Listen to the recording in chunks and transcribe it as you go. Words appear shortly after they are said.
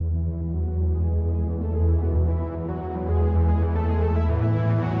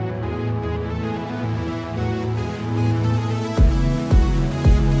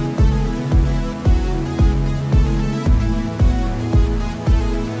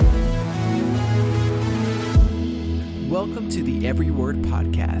to the Every Word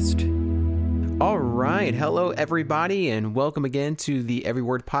Podcast. All right. Hello, everybody, and welcome again to the Every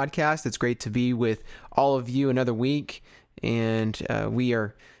Word Podcast. It's great to be with all of you another week, and we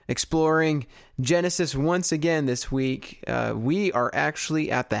are exploring Genesis once again this week. We are actually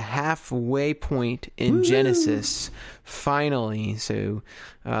at the halfway point in Genesis, finally. So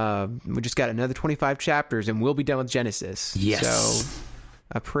we just got another 25 chapters, and we'll be done with Genesis. Yes. So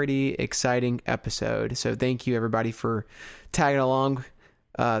a pretty exciting episode. So thank you, everybody, for tagging along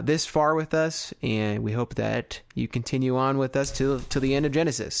this far with us, and we hope that you continue on with us till the end of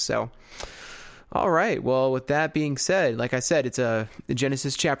Genesis. So, all right. Well, with that being said, like I said, it's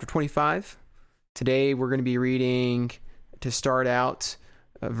Genesis chapter 25. Today we're going to be reading, to start out,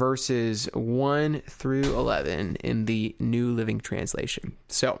 verses 1 through 11 in the New Living Translation.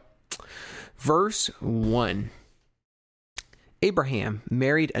 So, verse 1. Abraham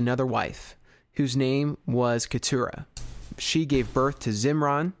married another wife, whose name was Keturah. She gave birth to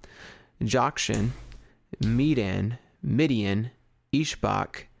Zimran, Jokshan, Medan, Midian,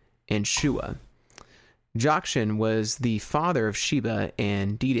 Ishbak, and Shua. Jokshan was the father of Sheba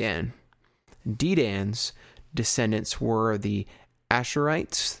and Dedan. Dedan's descendants were the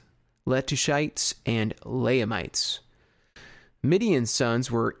Asherites, Letushites, and Laamites. Midian's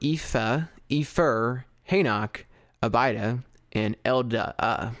sons were Ephah, Epher, Hanok, Abida, and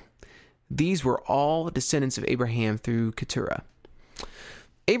Eldaah. These were all descendants of Abraham through Keturah.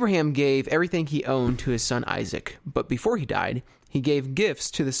 Abraham gave everything he owned to his son Isaac, but before he died, he gave gifts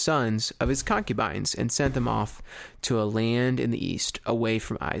to the sons of his concubines and sent them off to a land in the east, away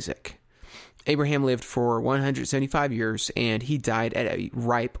from Isaac. Abraham lived for 175 years, and he died at a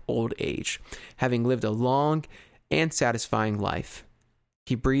ripe old age, having lived a long and satisfying life.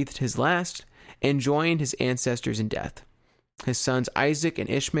 He breathed his last and joined his ancestors in death. His sons Isaac and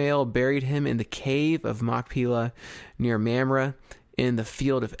Ishmael buried him in the cave of Machpelah near Mamre in the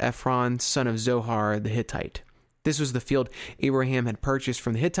field of Ephron, son of Zohar the Hittite. This was the field Abraham had purchased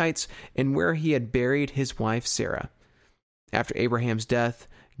from the Hittites and where he had buried his wife Sarah. After Abraham's death,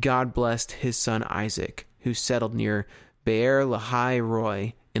 God blessed his son Isaac, who settled near Beer Lahai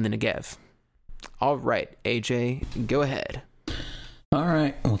Roi in the Negev. All right, AJ, go ahead. All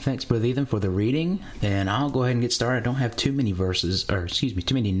right. Well, thanks, Brother Ethan, for the reading. And I'll go ahead and get started. I don't have too many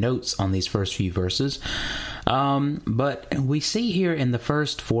too many notes on these first few verses. But we see here in the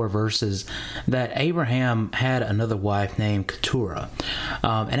first 4 verses that Abraham had another wife named Keturah.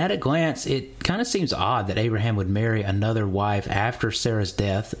 And at a glance, it kind of seems odd that Abraham would marry another wife after Sarah's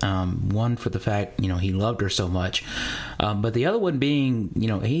death. One, for the fact, he loved her so much. But the other one being,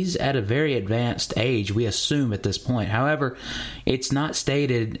 he's at a very advanced age, we assume at this point. However, it's not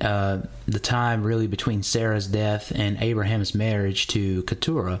stated the time really between Sarah's death and Abraham's marriage to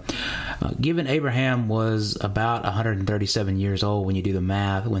Keturah. Given Abraham was about 137 years old when you do the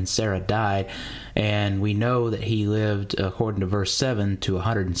math when Sarah died, and we know that he lived, according to verse 7, to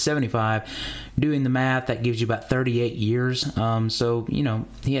 175. Doing the math, that gives you about 38 years. So,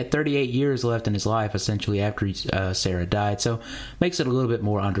 he had 38 years left in his life, essentially, after Sarah died. So, makes it a little bit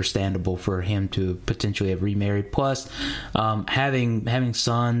more understandable for him to potentially have remarried. Plus, having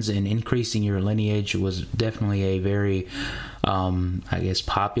sons and increasing your lineage was definitely a very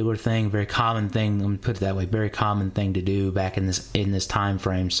popular thing, very common thing. Let me put it that way: very common thing to do back in this time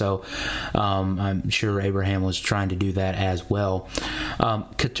frame. So, I'm sure Abraham was trying to do that as well.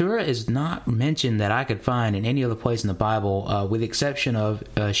 Keturah is not mentioned that I could find in any other place in the Bible, with the exception of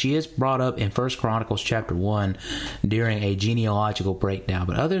she is brought up in 1 Chronicles chapter 1 during a genealogical breakdown.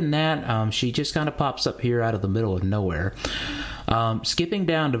 But other than that, she just kind of pops up here out of the middle of nowhere. Skipping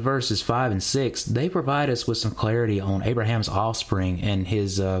down to verses 5 and 6, they provide us with some clarity on Abraham's offspring and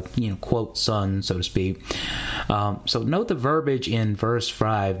his, quote, son, so to speak. So note the verbiage in verse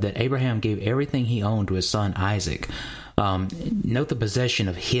 5 that Abraham gave everything he owned to his son Isaac. Note the possession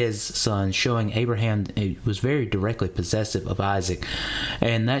of his son, showing Abraham was very directly possessive of Isaac.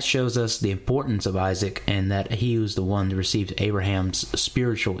 And that shows us the importance of Isaac and that he was the one that received Abraham's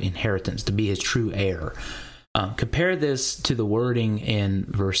spiritual inheritance to be his true heir. Compare this to the wording in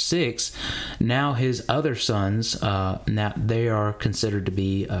verse 6. Now his other sons, now they are considered to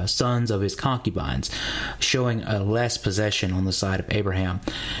be sons of his concubines, showing a less possession on the side of Abraham.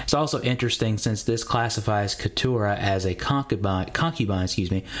 It's also interesting since this classifies Keturah as a concubine,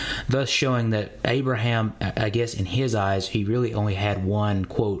 thus showing that Abraham, I guess in his eyes, he really only had one,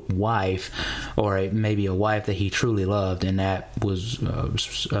 quote, wife, or maybe a wife that he truly loved, and that was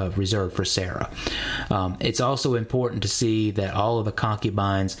reserved for Sarah. It's also important to see that all of the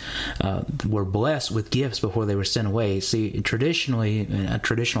concubines were blessed with gifts before they were sent away. See, traditionally, in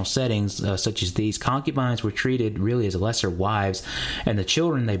traditional settings such as these, concubines were treated really as lesser wives, and the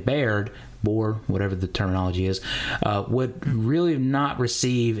children they bore, whatever the terminology is, would really not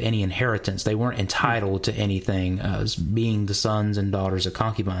receive any inheritance. They weren't entitled to anything as being the sons and daughters of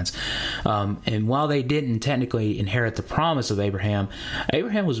concubines. And while they didn't technically inherit the promise of Abraham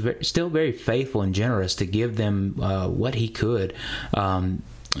was still very faithful and generous to give them what he could, when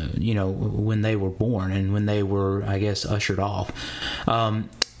they were born and when they were, I guess, ushered off.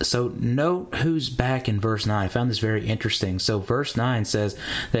 So note who's back in verse 9. I found this very interesting. So verse 9 says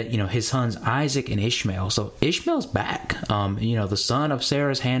that, his sons Isaac and Ishmael. So Ishmael's back. The son of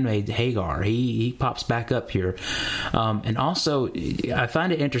Sarah's handmaid Hagar. He pops back up here. And also, I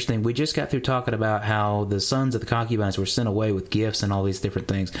find it interesting. We just got through talking about how the sons of the concubines were sent away with gifts and all these different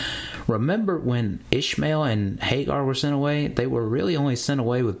things. Remember when Ishmael and Hagar were sent away? They were really only sent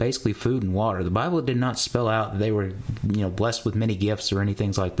away with basically food and water. The Bible did not spell out that they were, blessed with many gifts or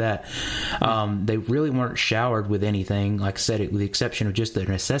anything like that. They really weren't showered with anything, like I said, with the exception of just their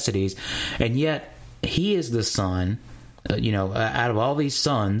necessities. And yet he is the son, out of all these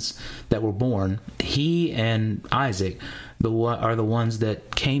sons that were born, he and Isaac are the ones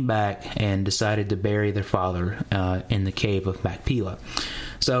that came back and decided to bury their father in the cave of Machpelah.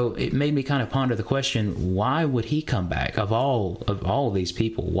 So it made me kind of ponder the question, why would he come back? Of all of these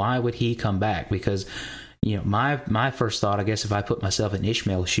people, why would he come back? Because my first thought, I guess, if I put myself in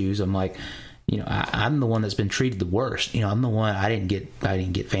Ishmael's shoes, I'm like, I'm the one that's been treated the worst. I'm the one. I didn't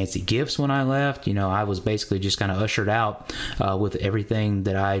get fancy gifts when I left. I was basically just kind of ushered out with everything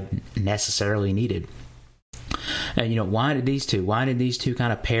that I necessarily needed. And why did these two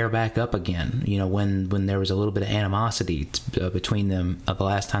kind of pair back up again, when there was a little bit of animosity between them the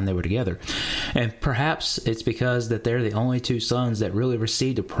last time they were together? And perhaps it's because that they're the only two sons that really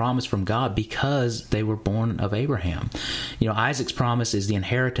received a promise from God because they were born of Abraham. Isaac's promise is the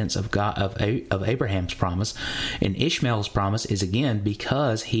inheritance of God, of Abraham's promise, and Ishmael's promise is again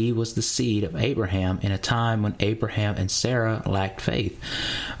because he was the seed of Abraham in a time when Abraham and Sarah lacked faith.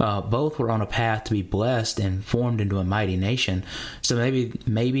 Both were on a path to be blessed and formed into a mighty nation. So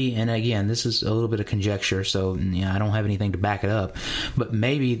maybe, and again, this is a little bit of conjecture, so I don't have anything to back it up, but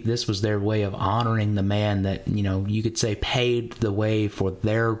maybe this was their way of honoring the man that, you could say paved the way for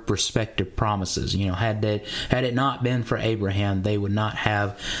their respective promises. Had it not been for Abraham, they would not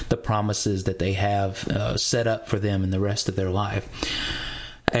have the promises that they have set up for them in the rest of their life.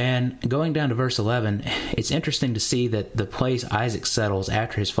 And going down to verse 11, it's interesting to see that the place Isaac settles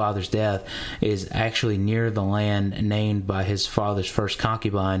after his father's death is actually near the land named by his father's first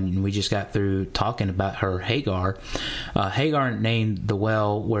concubine. And we just got through talking about her, Hagar. Hagar named the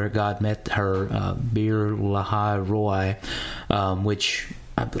well where God met her Bir Lahai Roi, which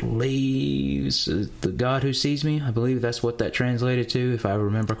I believe the God who sees me. I believe that's what that translated to, if I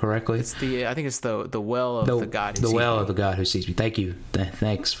remember correctly. I think it's the well of the God who sees me. The well of the God who sees me. Thank you.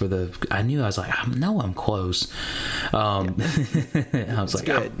 Thanks for the. I knew I was like, I'm close. I was like,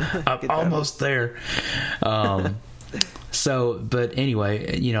 I'm almost there. So, but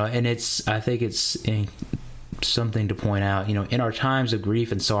anyway, and I think it's something to point out, in our times of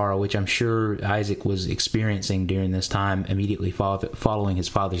grief and sorrow, which I'm sure Isaac was experiencing during this time immediately following his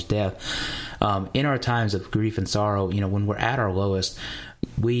father's death. In our times of grief and sorrow, when we're at our lowest,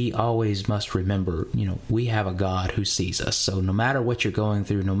 we always must remember, we have a God who sees us. So no matter what you're going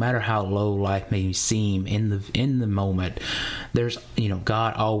through, no matter how low life may seem in the moment, there's,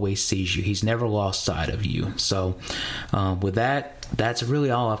 God always sees you. He's never lost sight of you. So with that's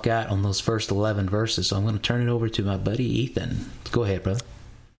really all I've got on those first 11 verses. So I'm going to turn it over to my buddy Ethan. Go ahead, brother.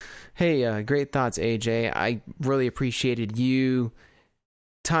 Hey, great thoughts, AJ. I really appreciated you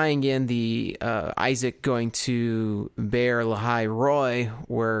tying in the Isaac going to Beer Lahai Roi,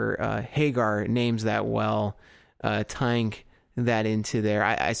 where Hagar names that well, tying that into there.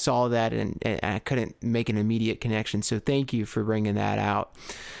 I saw that and I couldn't make an immediate connection. So thank you for bringing that out.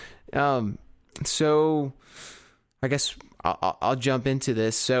 So I guess I'll jump into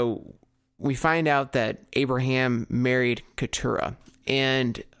this. So we find out that Abraham married Keturah.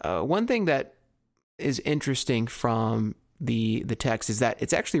 And one thing that is interesting from the text is that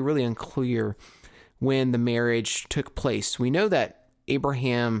it's actually really unclear when the marriage took place. We know that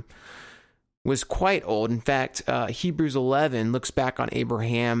Abraham was quite old. In fact, Hebrews 11 looks back on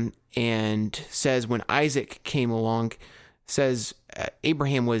Abraham and says when Isaac came along, says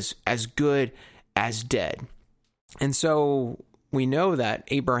Abraham was as good as dead. And so we know that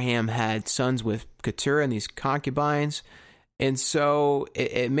Abraham had sons with Keturah and these concubines. And so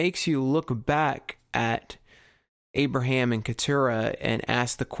it makes you look back at Abraham and Keturah and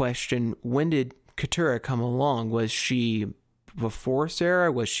ask the question, when did Keturah come along? Was she before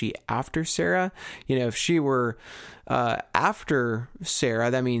Sarah? Was she after Sarah? If she were after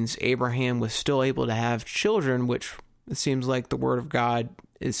Sarah, that means Abraham was still able to have children, which it seems like the word of God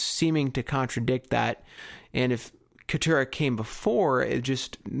is seeming to contradict that. And if Keturah came before, it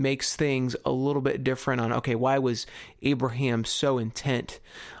just makes things a little bit different on, okay, why was Abraham so intent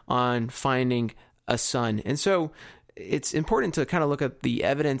on finding a son? And so it's important to kind of look at the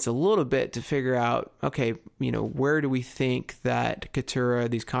evidence a little bit to figure out, okay, where do we think that Keturah,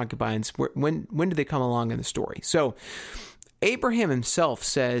 these concubines, when did they come along in the story? So Abraham himself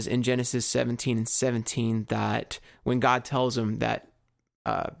says in Genesis 17:17 that when God tells him that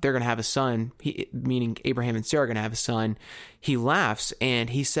they're going to have a son, meaning Abraham and Sarah are going to have a son, he laughs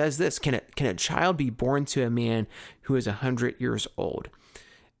and he says this, can a child be born to a man who is 100 years old?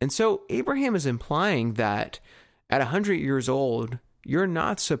 And so Abraham is implying that at 100 years old, you're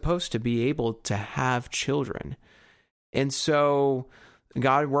not supposed to be able to have children. And so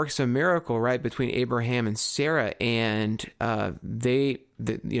God works a miracle, right, between Abraham and Sarah, and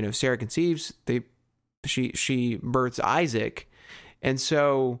Sarah conceives, she births Isaac. And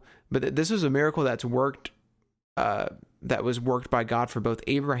so, but this is a miracle that's worked, that was worked by God for both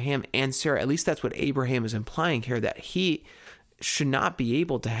Abraham and Sarah. At least that's what Abraham is implying here, that he should not be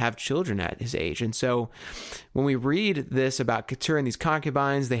able to have children at his age. And so when we read this about Keturah and these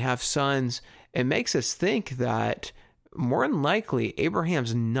concubines, they have sons, it makes us think that more than likely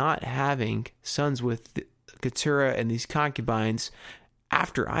Abraham's not having sons with Keturah and these concubines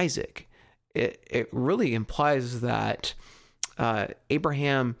after Isaac. It really implies that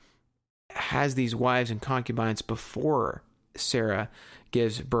Abraham has these wives and concubines before Sarah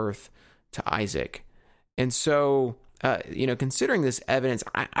gives birth to Isaac. And so, considering this evidence,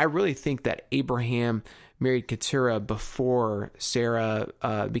 I really think that Abraham married Keturah before Sarah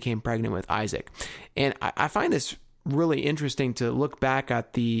became pregnant with Isaac. And I find this really interesting to look back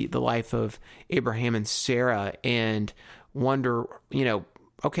at the life of Abraham and Sarah and wonder,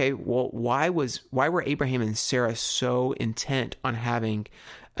 okay, well, why were Abraham and Sarah so intent on having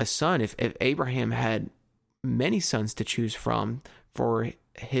a son if Abraham had many sons to choose from for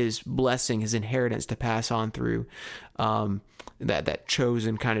his blessing, his inheritance to pass on through that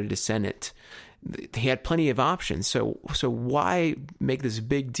chosen kind of descendant? He had plenty of options. So why make this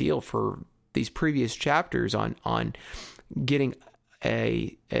big deal for these previous chapters on getting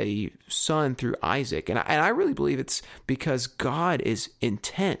a son through Isaac? And I really believe it's because God is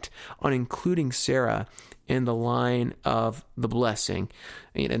intent on including Sarah in the line of the blessing,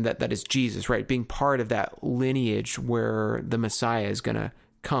 and that is Jesus, right? Being part of that lineage where the Messiah is going to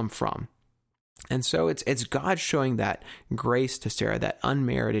come from. And so it's God showing that grace to Sarah, that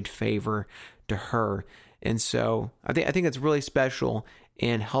unmerited favor to her. And so I think it's really special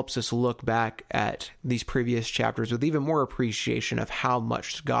and helps us look back at these previous chapters with even more appreciation of how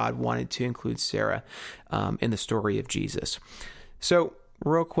much God wanted to include Sarah in the story of Jesus. So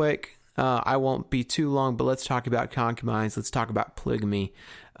real quick, I won't be too long, but let's talk about concubines. Let's talk about polygamy.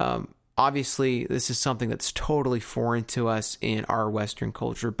 Obviously, this is something that's totally foreign to us in our Western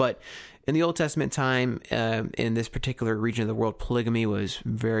culture, but in the Old Testament time, in this particular region of the world, polygamy was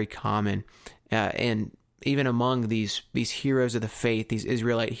very common. And even among these heroes of the faith, these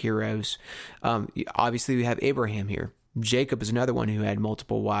Israelite heroes, obviously we have Abraham here. Jacob is another one who had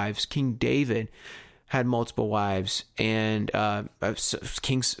multiple wives. King David had multiple wives, and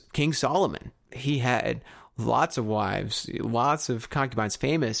King Solomon, he had lots of wives, lots of concubines,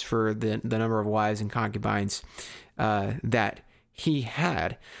 famous for the number of wives and concubines that he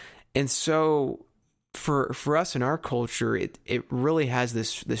had. And so for us in our culture, it really has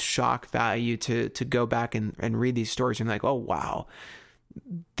this shock value to go back and read these stories and be like, oh wow,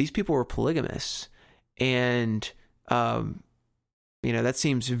 these people were polygamous. And that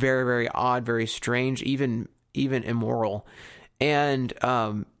seems very, very odd, very strange, even immoral. And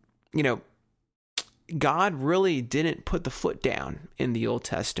God really didn't put the foot down in the Old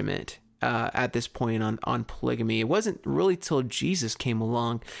Testament at this point on polygamy. It wasn't really till Jesus came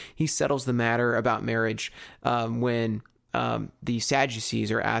along, he settles the matter about marriage when the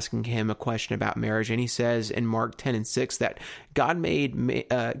Sadducees are asking him a question about marriage. And he says in Mark 10:6 that God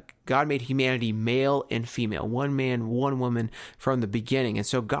made humanity male and female, one man, one woman from the beginning. And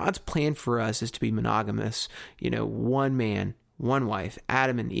so God's plan for us is to be monogamous, one man, one wife,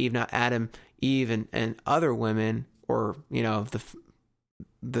 Adam and Eve, not Adam, Eve, and other women, or,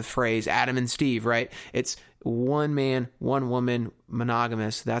 the phrase Adam and Steve, right? It's one man, one woman,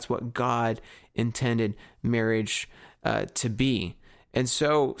 monogamous. That's what God intended marriage to be. And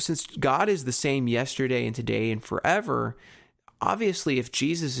so since God is the same yesterday and today and forever, obviously if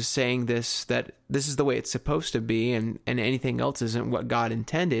Jesus is saying this, that this is the way it's supposed to be and anything else isn't what God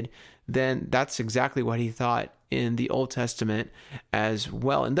intended, then that's exactly what he thought in the Old Testament as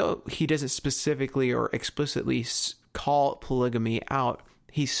well. And though he doesn't specifically or explicitly call polygamy out,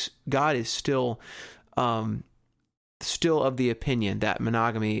 God is still of the opinion that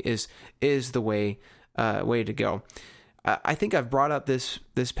monogamy is the way to go. I think I've brought up this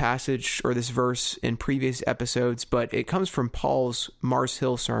passage or this verse in previous episodes, but it comes from Paul's Mars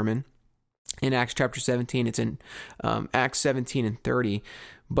Hill sermon in Acts chapter 17. It's in Acts 17 and 30.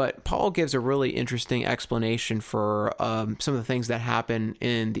 But Paul gives a really interesting explanation for some of the things that happen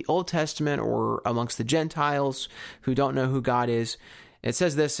in the Old Testament or amongst the Gentiles who don't know who God is. It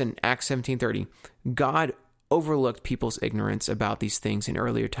says this in Acts 17:30. God overlooked people's ignorance about these things in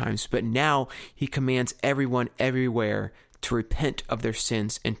earlier times, but now he commands everyone everywhere to repent of their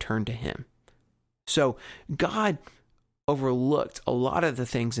sins and turn to him. So God overlooked a lot of the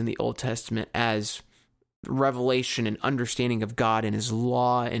things in the Old Testament as revelation and understanding of God and his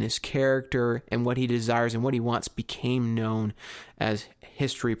law and his character and what he desires and what he wants became known as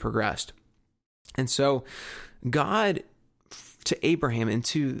history progressed. And so God, to Abraham and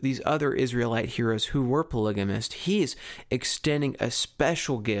to these other Israelite heroes who were polygamist, he is extending a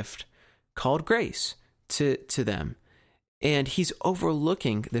special gift called grace to them. And he's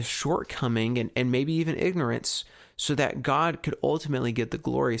overlooking the shortcoming and maybe even ignorance so that God could ultimately get the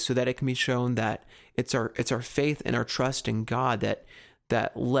glory, so that it can be shown that it's our faith and our trust in God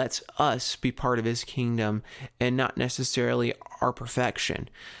that lets us be part of his kingdom and not necessarily our perfection.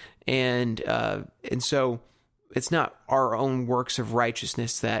 And so it's not our own works of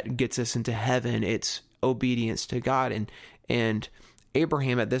righteousness that gets us into heaven. It's obedience to God. And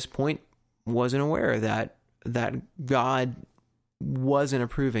Abraham at this point wasn't aware that God wasn't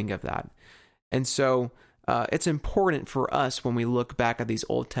approving of that. And so it's important for us when we look back at these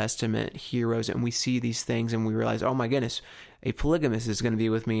Old Testament heroes and we see these things and we realize, oh my goodness, a polygamist is going to be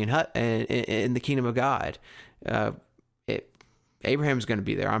with me in the kingdom of God. Abraham's going to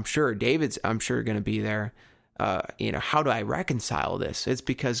be there. I'm sure. David's, I'm sure, going to be there. How do I reconcile this? It's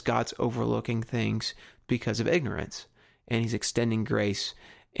because God's overlooking things because of ignorance, and he's extending grace,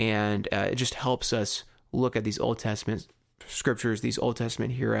 and it just helps us look at these Old Testament scriptures, these Old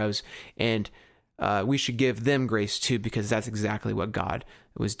Testament heroes, and we should give them grace too, because that's exactly what God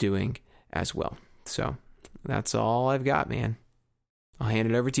was doing as well. So that's all I've got, man. I'll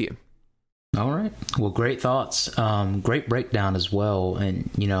hand it over to you. All right. Well, great thoughts. Great breakdown as well. And,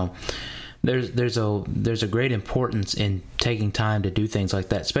 there's a great importance in taking time to do things like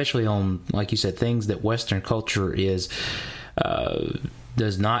that, especially on, like you said, things that Western culture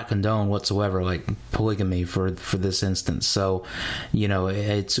does not condone whatsoever, like polygamy for this instance. So,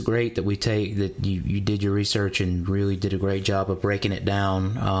 it's great that you did your research and really did a great job of breaking it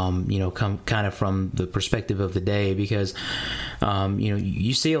down, come kind of from the perspective of the day, because,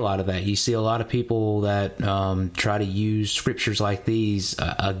 you see a lot of that. You see a lot of people that try to use scriptures like these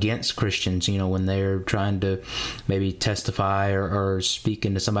against Christians, when they're trying to maybe testify or speak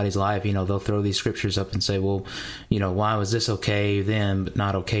into somebody's life. They'll throw these scriptures up and say, well, why was this okay then but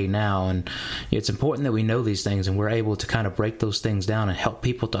not okay now? And it's important that we know these things and we're able to kind of break those things down and help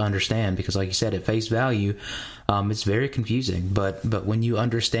people to understand, because like you said, at face value, it's very confusing, but when you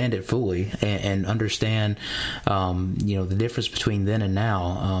understand it fully and understand, the difference between then and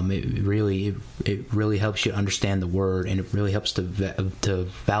now, it really helps you understand the word, and it really helps to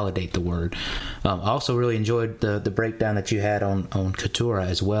validate the word. I also really enjoyed the breakdown that you had on Keturah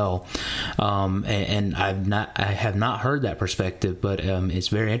as well, and I have not heard that perspective, but it's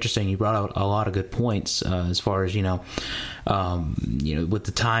very interesting. You brought out a lot of good points as far as with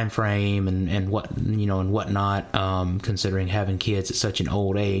the time frame and what and whatnot, considering having kids at such an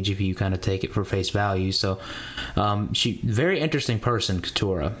old age, if you kind of take it for face value. So she very interesting person,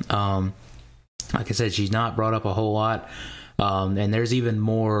 Keturah. Like I said, she's not brought up a whole lot. And there's even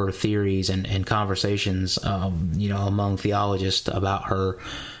more theories and conversations among theologists about her.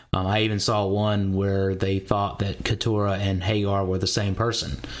 I even saw one where they thought that Keturah and Hagar were the same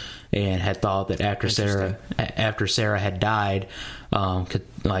person, and had thought that after Sarah had died,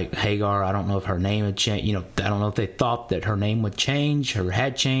 like Hagar, I don't know if her name had changed. I don't know if they thought that her name would change or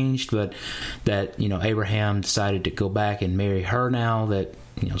had changed, but that Abraham decided to go back and marry her now that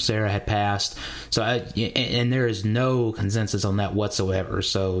Sarah had passed. So and there is no consensus on that whatsoever.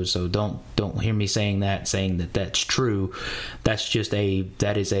 So don't hear me saying that that's true.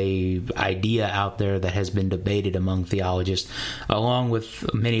 That is a idea out there that has been debated among theologians, along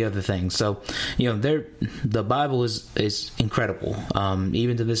with many other things. So the Bible is incredible.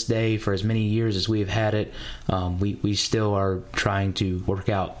 Even to this day, for as many years as we have had it, we still are trying to work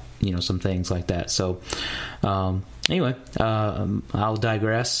out some things like that. So anyway, I'll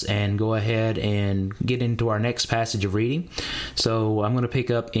digress and go ahead and get into our next passage of reading. So I'm going to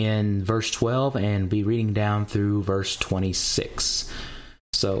pick up in verse 12 and be reading down through verse 26.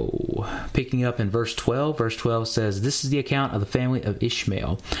 So, picking up in verse 12 says, "This is the account of the family of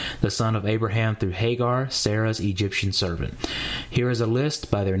Ishmael, the son of Abraham through Hagar, Sarah's Egyptian servant. Here is a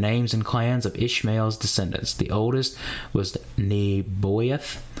list by their names and clans of Ishmael's descendants. The oldest was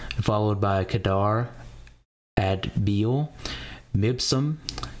Nebaioth, followed by Kedar, Adbeel, Mibsam,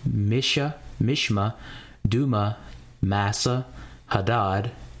 Mishma, Duma, Massa,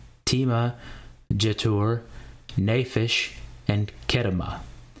 Hadad, Tema, Jetur, Naphish, and Kedemah.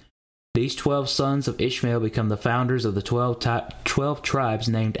 These 12 sons of Ishmael become the founders of the 12 tribes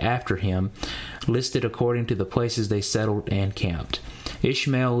named after him, listed according to the places they settled and camped.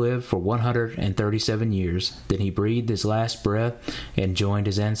 Ishmael lived for 137 years. Then he breathed his last breath and joined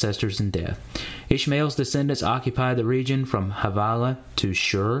his ancestors in death. Ishmael's descendants occupied the region from Havilah to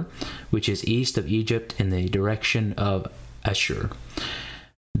Shur, which is east of Egypt in the direction of Ashur.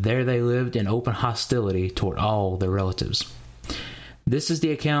 There they lived in open hostility toward all their relatives. This is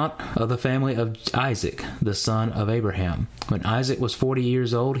the account of the family of Isaac, the son of Abraham. When Isaac was 40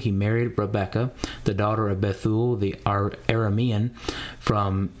 years old, he married Rebekah, the daughter of Bethuel the Aramean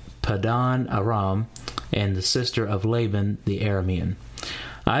from Padan Aram, and the sister of Laban the Aramean.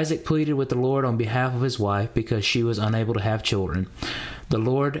 Isaac pleaded with the Lord on behalf of his wife because she was unable to have children. The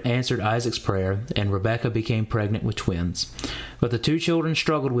Lord answered Isaac's prayer, and Rebekah became pregnant with twins. But the two children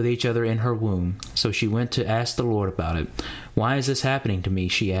struggled with each other in her womb, so she went to ask the Lord about it. "Why is this happening to me?"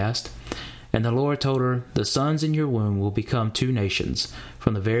 she asked. And the Lord told her, "The sons in your womb will become two nations.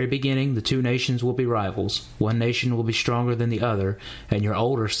 From the very beginning, the two nations will be rivals. One nation will be stronger than the other, and your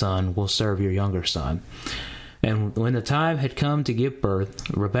older son will serve your younger son." And when the time had come to give birth,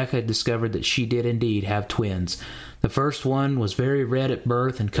 Rebekah discovered that she did indeed have twins. The first one was very red at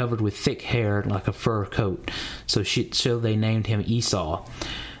birth and covered with thick hair like a fur coat, so they named him Esau.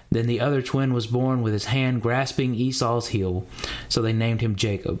 Then the other twin was born with his hand grasping Esau's heel, so they named him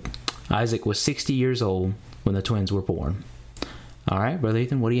Jacob. Isaac was 60 years old when the twins were born. All right, Brother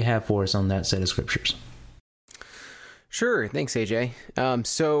Ethan, what do you have for us on that set of scriptures? Sure, thanks, AJ.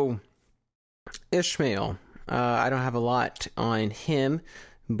 So Ishmael, I don't have a lot on him,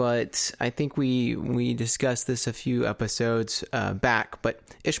 but I think we discussed this a few episodes back. But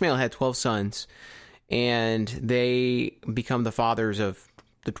Ishmael had 12 sons, and they become the fathers of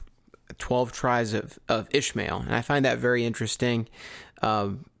the 12 tribes of Ishmael. And I find that very interesting,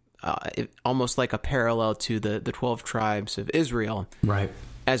 almost like a parallel to the 12 tribes of Israel, right,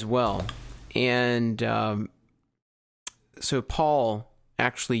 as well. And so Paul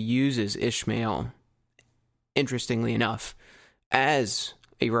actually uses Ishmael, interestingly enough, as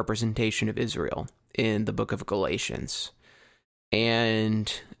a representation of Israel in the book of Galatians.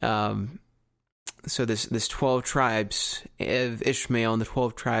 And so this 12 tribes of Ishmael and the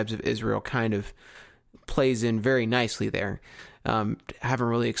 12 tribes of Israel kind of plays in very nicely there. Haven't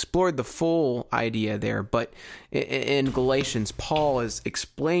really explored the full idea there, but in Galatians, Paul is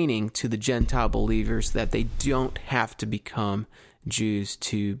explaining to the Gentile believers that they don't have to become Jews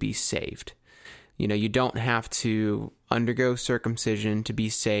to be saved. You don't have to undergo circumcision to be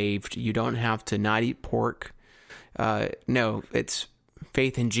saved. You don't have to not eat pork. No, it's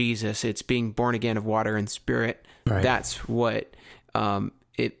faith in Jesus. It's being born again of water and spirit. Right. That's what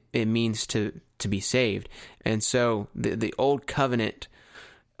it means to be saved. And so the old covenant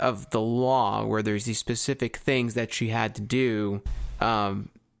of the law, where there's these specific things that she had to do,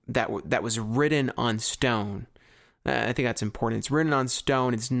 that was written on stone. I think that's important. It's written on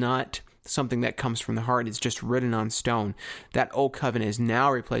stone. It's not something that comes from the heart. It's just written on stone. That old covenant is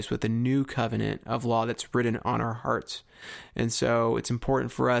now replaced with a new covenant of law that's written on our hearts. And so it's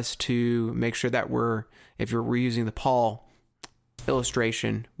important for us to make sure that we're using the Paul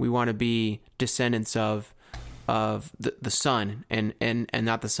illustration, we want to be descendants of the son and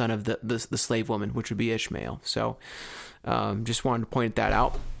not the son of the slave woman, which would be Ishmael. So just wanted to point that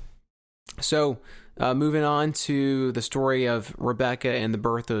out. So moving on to the story of Rebekah and the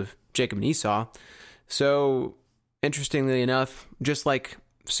birth of Jacob and Esau. So interestingly enough, just like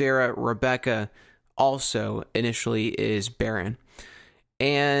Sarah, Rebekah also initially is barren.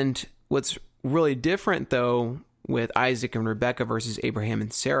 And what's really different, though, with Isaac and Rebekah versus Abraham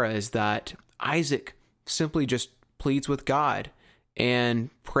and Sarah is that Isaac simply just pleads with God and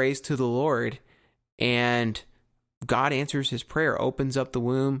prays to the Lord, and God answers his prayer, opens up the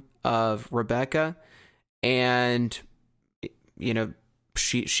womb of Rebekah, and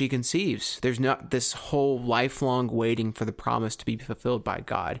she conceives. There's not this whole lifelong waiting for the promise to be fulfilled by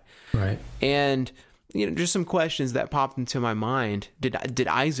God. Right. And just some questions that popped into my mind. Did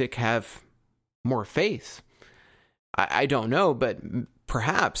Isaac have more faith? I don't know, but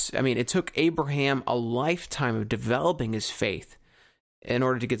perhaps. I mean, it took Abraham a lifetime of developing his faith in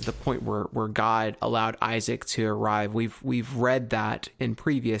order to get to the point where God allowed Isaac to arrive. We've read that in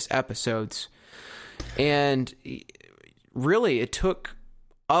previous episodes. And really, it took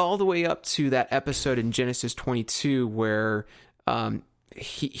all the way up to that episode in Genesis 22 where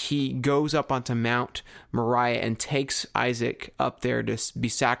he goes up onto Mount Moriah and takes Isaac up there to be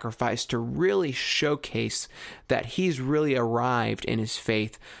sacrificed, to really showcase that he's really arrived in his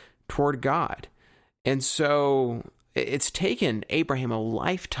faith toward God. And so it's taken Abraham a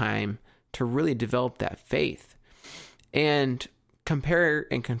lifetime to really develop that faith. And compare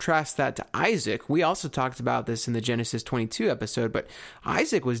and contrast that to Isaac. We also talked about this in the Genesis 22 episode, but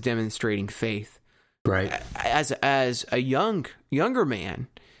Isaac was demonstrating faith, right, as a younger man,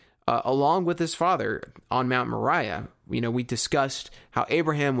 along with his father on Mount Moriah. We discussed how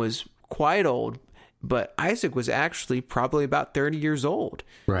Abraham was quite old, but Isaac was actually probably about 30 years old.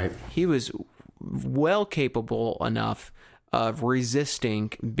 Right. He was well capable enough of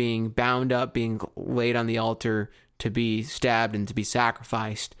resisting being bound up, being laid on the altar, to be stabbed and to be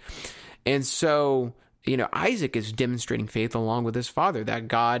sacrificed. And so, Isaac is demonstrating faith along with his father, that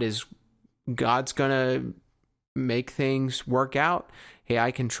God's going to make things work out. Hey,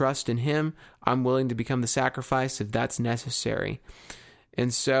 I can trust in him. I'm willing to become the sacrifice if that's necessary.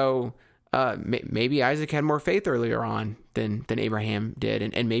 And so maybe Isaac had more faith earlier on than Abraham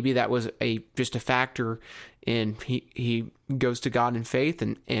did. And maybe that was just a factor in he goes to God in faith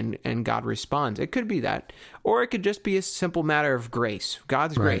and God responds. It could be that. Or it could just be a simple matter of grace.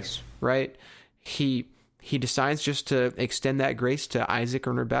 God's grace, right? He decides just to extend that grace to Isaac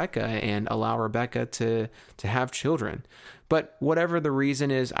and Rebekah and allow Rebekah to have children. But whatever the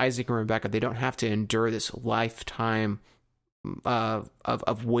reason is, Isaac and Rebekah, they don't have to endure this lifetime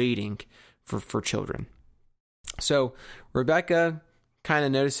of waiting for children. So Rebekah kind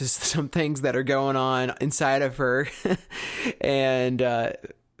of notices some things that are going on inside of her and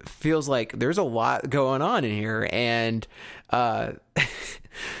feels like there's a lot going on in here, and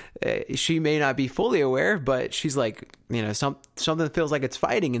she may not be fully aware, but she's like, something feels like it's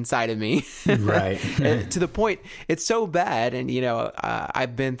fighting inside of me. Right. And to the point, it's so bad. And,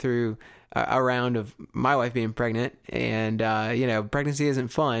 I've been through a round of my wife being pregnant, and, pregnancy isn't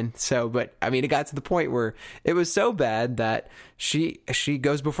fun. So, but I mean, it got to the point where it was so bad that she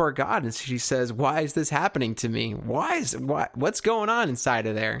goes before God and she says, why is this happening to me? What's going on inside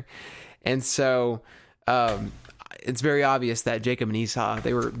of there? And so, it's very obvious that Jacob and Esau,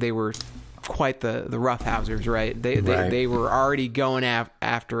 they were quite the roughhousers, right? They were already going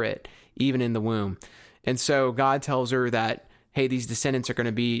after it, even in the womb. And so God tells her that, hey, these descendants are going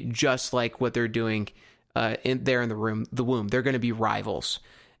to be just like what they're doing in the womb. They're going to be rivals.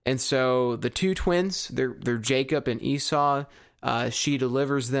 And so the two twins, they're Jacob and Esau. She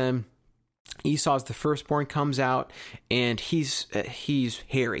delivers them. Esau's the firstborn, comes out, and he's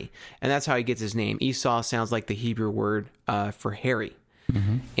hairy, and that's how he gets his name. Esau sounds like the Hebrew word for hairy.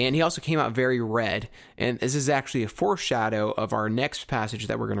 Mm-hmm. And he also came out very red. And this is actually a foreshadow of our next passage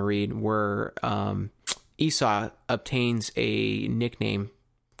that we're going to read, where Esau obtains a nickname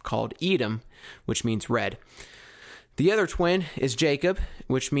called Edom, which means red. The other twin is Jacob,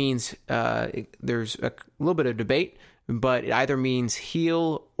 which means there's a little bit of debate, but it either means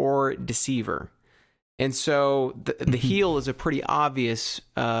heel or deceiver. And so the heel is a pretty obvious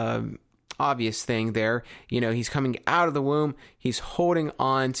thing there. He's coming out of the womb. He's holding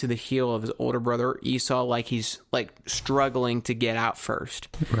on to the heel of his older brother Esau, like he's struggling to get out first.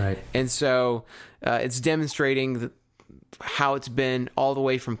 Right. And so it's demonstrating how it's been all the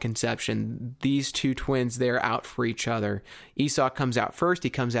way from conception. These two twins, they're out for each other. Esau comes out first. He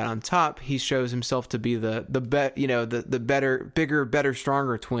comes out on top. He shows himself to be the better, bigger, better,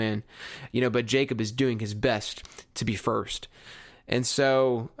 stronger twin. But Jacob is doing his best to be first. And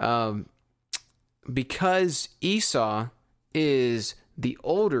so, because Esau is the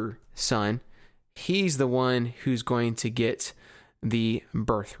older son, he's the one who's going to get the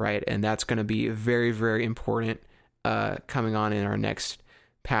birthright, and that's going to be very, very important coming on in our next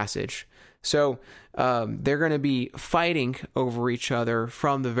passage. So they're going to be fighting over each other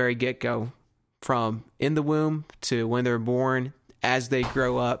from the very get-go, from in the womb to when they're born, as they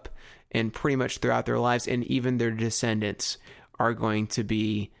grow up, and pretty much throughout their lives, and even their descendants are going to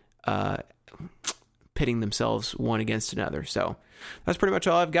be pitting themselves one against another. So that's pretty much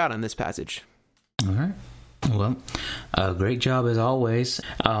all I've got on this passage. All right. Well, great job as always.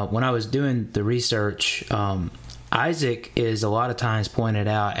 When I was doing the research, Isaac is a lot of times pointed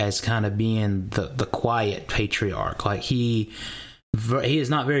out as kind of being the quiet patriarch. Like he is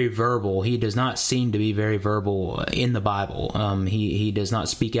not very verbal. He does not seem to be very verbal in the Bible. He does not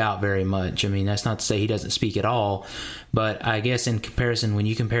speak out very much. I mean, that's not to say he doesn't speak at all, but I guess in comparison, when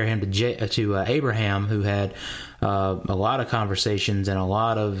you compare him to Abraham, who had a lot of conversations and a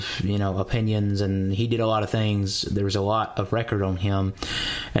lot of opinions, and he did a lot of things. There was a lot of record on him,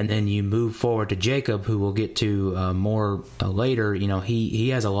 and then you move forward to Jacob, who we'll get to more later. He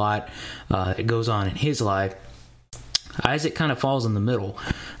has a lot that goes on in his life. Isaac kind of falls in the middle.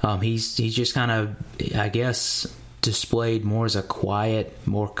 He's just kind of, I guess, displayed more as a quiet,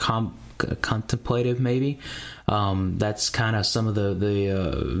 more contemplative, maybe. That's kind of some of the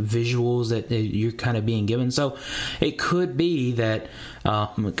visuals that you're kind of being given. So it could be that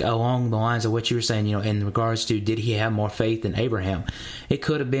along the lines of what you were saying, in regards to did he have more faith than Abraham? It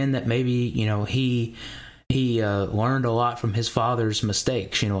could have been that maybe, he learned a lot from his father's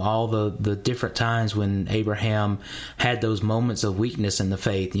mistakes, all the different times when Abraham had those moments of weakness in the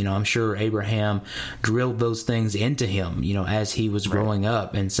faith. I'm sure Abraham drilled those things into him, as he was growing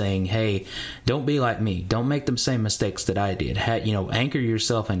up, and saying, hey, don't be like me. Don't make the same mistakes that I did. Anchor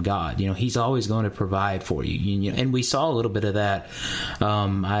yourself in God. He's always going to provide for you. And we saw a little bit of that.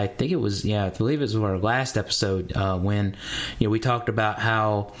 I think it was, I believe it was our last episode when, we talked about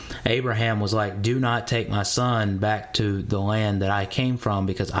how Abraham was like, do not take my son back to the land that I came from,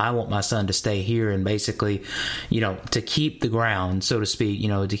 because I want my son to stay here, and basically, to keep the ground, so to speak,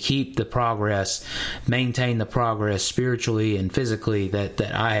 to keep the progress, maintain the progress spiritually and physically that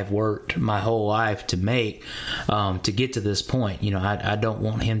I have worked my whole life to make, to get to this point. I don't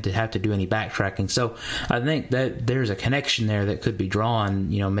want him to have to do any backtracking. So I think that there's a connection there that could be drawn,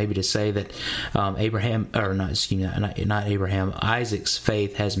 maybe to say that Isaac's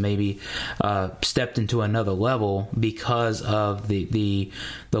faith has maybe stepped into another level because of the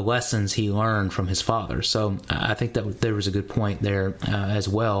lessons he learned from his father. So I think that there was a good point there as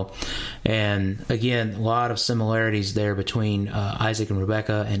well. And again, a lot of similarities there between Isaac and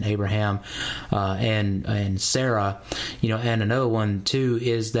Rebekah and Abraham and Sarah. And another one too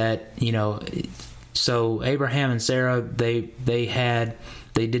is that so Abraham and Sarah,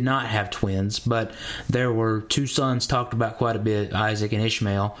 they did not have twins, but there were two sons talked about quite a bit, Isaac and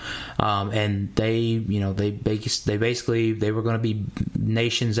Ishmael, and they basically were going to be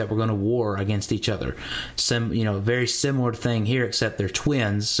nations that were going to war against each other. Very similar thing here, except they're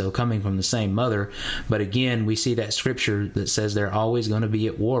twins, so coming from the same mother. But again, we see that scripture that says they're always going to be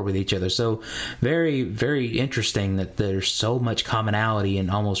at war with each other. So very, very interesting that there's so much commonality and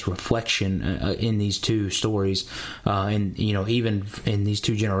almost reflection in these two stories, and even in these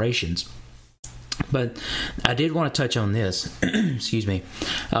two generations. But I did want to touch on this. Excuse me.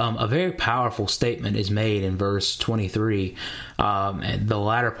 A very powerful statement is made in verse 23. And the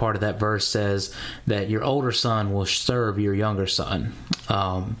latter part of that verse says that your older son will serve your younger son.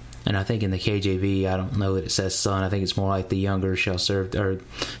 And I think in the KJV, I don't know that it says son. I think it's more like the younger shall serve, or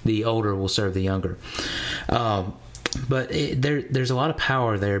the older will serve the younger. But there's a lot of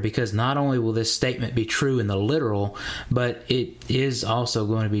power there, because not only will this statement be true in the literal, but it is also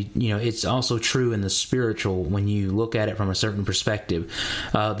going to be, it's also true in the spiritual when you look at it from a certain perspective.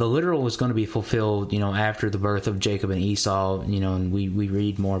 The literal is going to be fulfilled, after the birth of Jacob and Esau, and we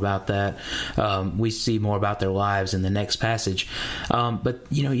read more about that. We see more about their lives in the next passage. But,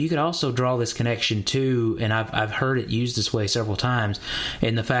 you could also draw this connection too, and I've heard it used this way several times,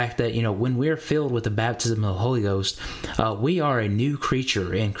 in the fact that, when we're filled with the baptism of the Holy Ghost, we are a new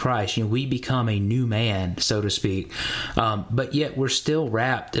creature in Christ. We become a new man, so to speak. But yet we're still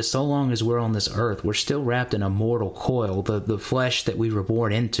wrapped, so long as we're on this earth, we're still wrapped in a mortal coil, the flesh that we were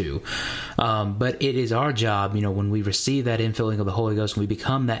born into. But it is our job, when we receive that infilling of the Holy Ghost, and we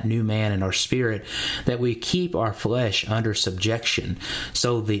become that new man in our spirit, that we keep our flesh under subjection.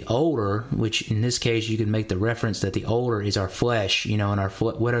 So the older, which in this case you can make the reference that the older is our flesh, and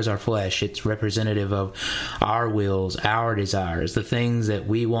what is our flesh? It's representative of our will, wills, our desires, the things that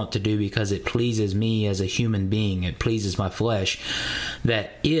we want to do because it pleases me as a human being, it pleases my flesh,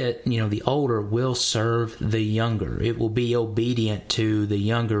 that the older will serve the younger. It will be obedient to the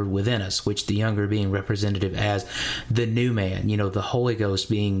younger within us, which the younger being representative as the new man, the Holy Ghost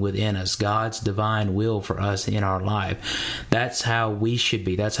being within us, God's divine will for us in our life. That's how we should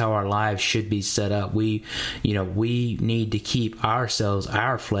be. That's how our lives should be set up. We need to keep ourselves,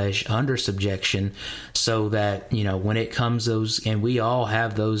 our flesh, under subjection, so that when it comes those, and we all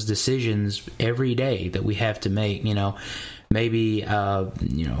have those decisions every day that we have to make. Maybe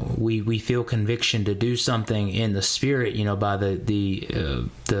we feel conviction to do something in the spirit, by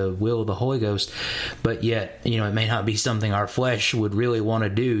the will of the Holy Ghost, but yet it may not be something our flesh would really want to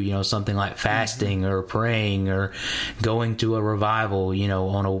do. Something like fasting or praying or going to a revival,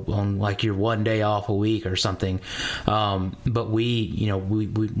 on like your one day off a week or something. But we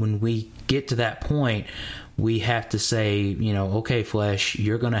when we get to that point, we have to say, okay, flesh,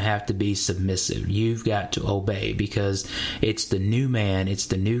 you're going to have to be submissive. You've got to obey, because it's the new man, it's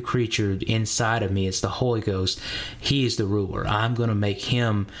the new creature inside of me, it's the Holy Ghost. He is the ruler. I'm going to make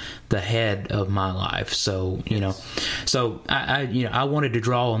him the head of my life. So, so I wanted to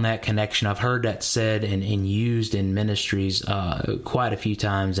draw on that connection. I've heard that said and used in ministries quite a few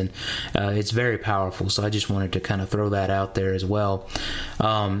times, and it's very powerful. So I just wanted to kind of throw that out there as well.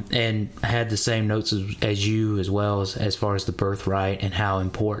 And I had the same notes as you, as well as far as the birthright and how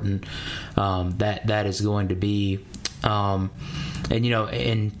important that is going to be. And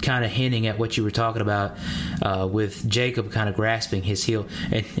kind of hinting at what you were talking about with Jacob kind of grasping his heel.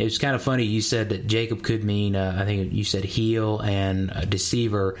 And it was kind of funny, you said that Jacob could mean, I think you said heel and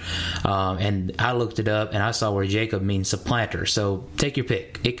deceiver. And I looked it up and I saw where Jacob means supplanter. So take your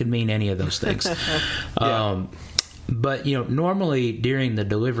pick. It could mean any of those things. Yeah. But, normally during the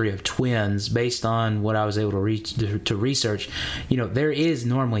delivery of twins, based on what I was able to research, there is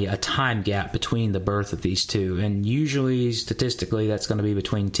normally a time gap between the birth of these two. And usually, statistically, that's going to be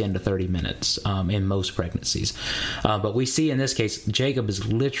between 10 to 30 minutes in most pregnancies. But we see in this case, Jacob is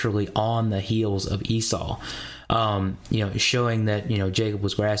literally on the heels of Esau. Showing that, Jacob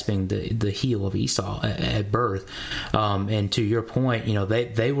was grasping the heel of Esau at birth. And to your point,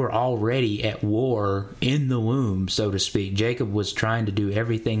 they were already at war in the womb, so to speak. Jacob was trying to do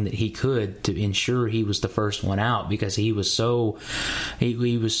everything that he could to ensure he was the first one out, because he was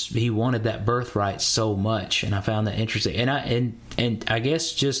he wanted that birthright so much. And I found that interesting. And I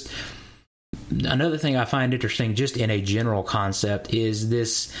guess just another thing I find interesting, just in a general concept, is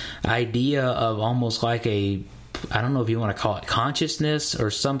this idea of almost like I don't know if you want to call it consciousness or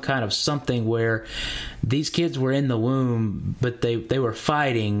some kind of something, where these kids were in the womb, but they were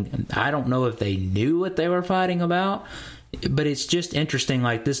fighting. I don't know if they knew what they were fighting about, but it's just interesting.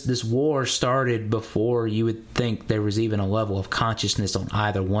 Like this war started before you would think there was even a level of consciousness on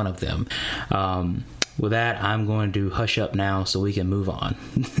either one of them. With that, I'm going to hush up now so we can move on.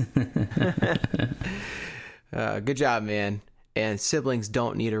 Good job, man. And siblings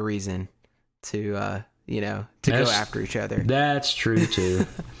don't need a reason to go after each other. That's true too.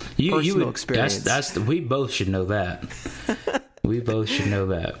 Personal experience. We both should know that. We both should know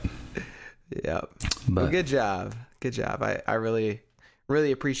that. Yep. But well, good job. Good job. I really,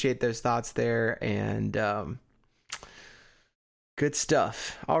 really appreciate those thoughts there, and good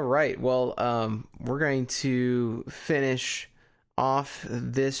stuff. All right. Well, we're going to finish off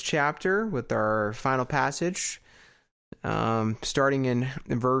this chapter with our final passage, starting in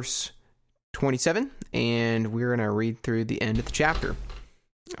verse 27, and we're going to read through the end of the chapter.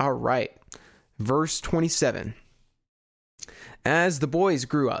 All right. Verse 27. As the boys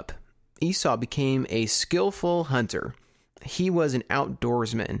grew up, Esau became a skillful hunter. He was an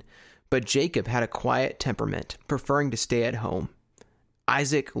outdoorsman, but Jacob had a quiet temperament, preferring to stay at home.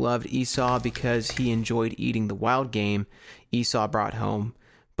 Isaac loved Esau because he enjoyed eating the wild game Esau brought home,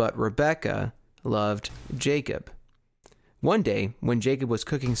 but Rebekah loved Jacob. One day, when Jacob was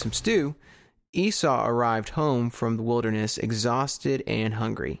cooking some stew, Esau arrived home from the wilderness, exhausted and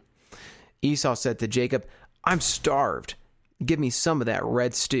hungry. Esau said to Jacob, "I'm starved. Give me some of that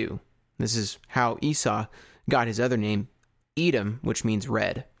red stew." This is how Esau got his other name, Edom, which means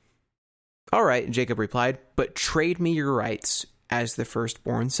red. "All right," Jacob replied, "but trade me your rights as the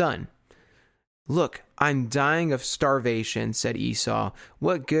firstborn son." "Look, I'm dying of starvation," said Esau.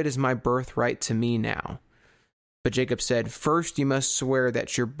 "What good is my birthright to me now?" But Jacob said, "First you must swear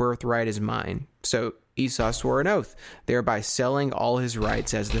that your birthright is mine." So Esau swore an oath, thereby selling all his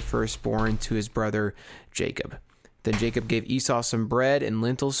rights as the firstborn to his brother Jacob. Then Jacob gave Esau some bread and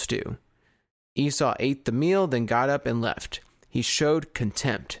lentil stew. Esau ate the meal, then got up and left. He showed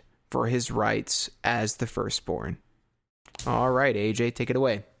contempt for his rights as the firstborn. All right, AJ, take it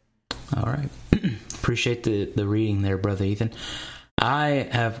away. All right. Appreciate the reading there, Brother Ethan. I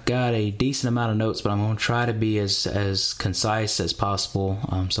have got a decent amount of notes, but I'm going to try to be as concise as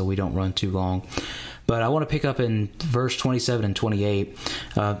possible so we don't run too long. But I want to pick up in verse 27 and 28.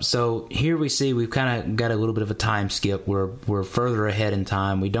 So here we see we've kind of got a little bit of a time skip. We're further ahead in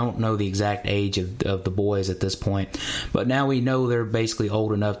time. We don't know the exact age of the boys at this point, but now we know they're basically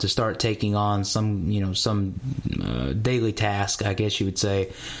old enough to start taking on some daily task, I guess you would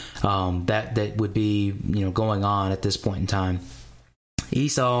say, that would be going on at this point in time.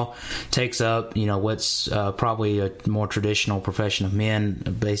 Esau takes up, what's probably a more traditional profession of men,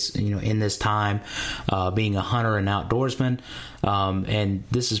 in this time, being a hunter and outdoorsman. And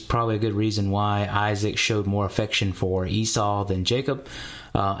this is probably a good reason why Isaac showed more affection for Esau than Jacob.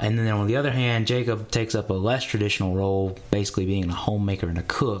 And then on the other hand, Jacob takes up a less traditional role, basically being a homemaker and a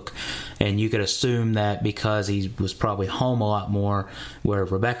cook. And you could assume that because he was probably home a lot more where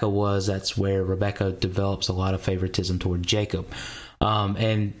Rebekah was, that's where Rebekah develops a lot of favoritism toward Jacob.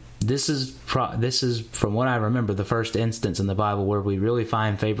 And this is from what I remember, the first instance in the Bible where we really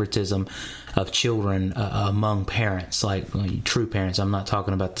find favoritism of children among parents, like true parents. I'm not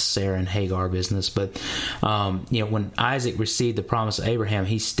talking about the Sarah and Hagar business, but when Isaac received the promise of Abraham,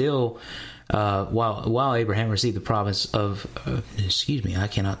 he still while Abraham received the promise of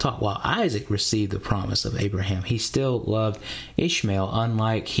while Isaac received the promise of Abraham, he still loved Ishmael.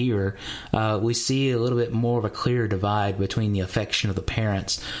 Unlike here, we see a little bit more of a clear divide between the affection of the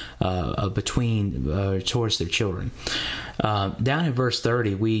parents towards their children. Down in verse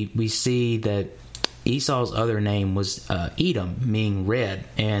 30, we see that Esau's other name was Edom, meaning red,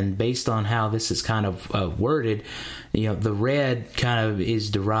 and based on how this is kind of worded, the red kind of is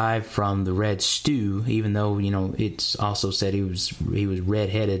derived from the red stew, even though it's also said he was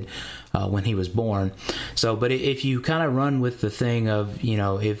red-headed when he was born. So, but if you kind of run with the thing of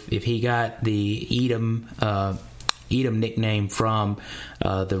if he got the Edom nickname from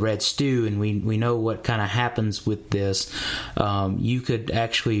the red stew, and we know what kind of happens with this, you could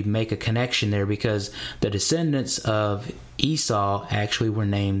actually make a connection there because the descendants of Esau actually were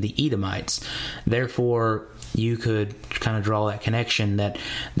named the Edomites. Therefore, you could kind of draw that connection that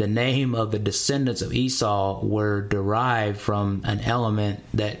the name of the descendants of Esau were derived from an element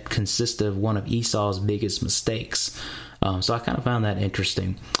that consisted of one of Esau's biggest mistakes. So I kind of found that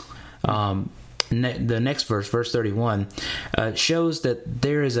interesting. The next verse 31, shows that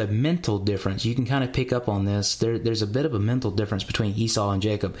there is a mental difference. You can kind of pick up on this. There's a bit of a mental difference between Esau and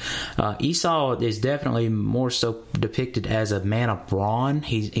Jacob. Esau is definitely more so depicted as a man of brawn.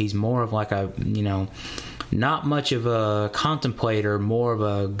 He's more of like a, not much of a contemplator, more of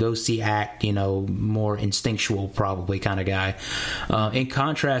a go-see act, more instinctual probably kind of guy. In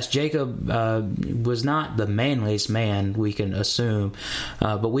contrast, Jacob was not the manliest man, we can assume,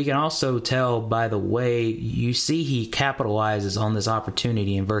 but we can also tell by the way you see he capitalizes on this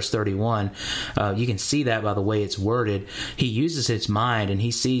opportunity in verse 31. You can see that by the way it's worded. He uses his mind and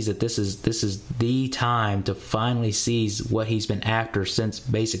he sees that this is the time to finally seize what he's been after since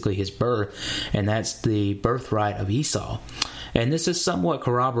basically his birth, and that's the birthright of Esau. And this is somewhat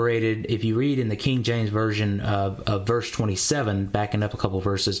corroborated if you read in the King James Version of verse 27, backing up a couple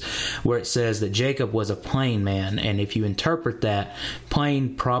verses, where it says that Jacob was a plain man. And if you interpret that,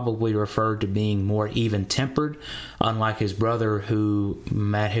 plain probably referred to being more even-tempered, unlike his brother who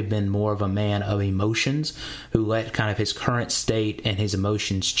might have been more of a man of emotions, who let kind of his current state and his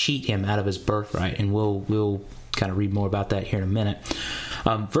emotions cheat him out of his birthright. And we'll kind of read more about that here in a minute.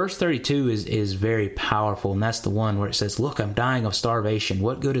 Verse 32 is very powerful, and that's the one where it says, "Look, I'm dying of starvation.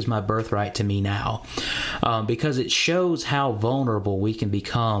 What good is my birthright to me now?" Because it shows how vulnerable we can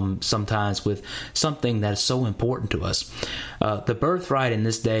become sometimes with something that is so important to us. The birthright in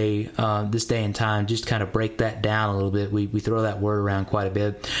this day and time, just kind of break that down a little bit. We throw that word around quite a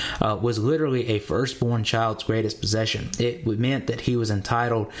bit. Was literally a firstborn child's greatest possession. It meant that he was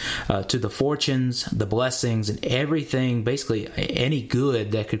entitled to the fortunes, the blessings, and everything, basically any good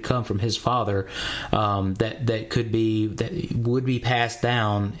that could come from his father, that would be passed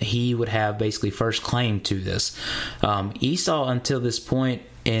down. He would have basically first claim to this. Esau, until this point,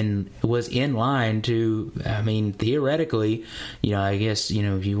 was in line to, theoretically, I guess,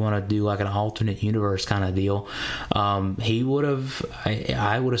 if you want to do like an alternate universe kind of deal, he would have,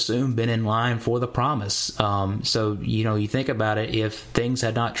 I would assume, been in line for the promise. So, you think about it, if things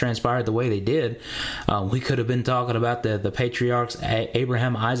had not transpired the way they did, we could have been talking about the patriarchs,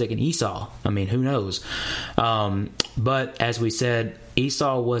 Abraham, Isaac, and Esau. Who knows? But as we said,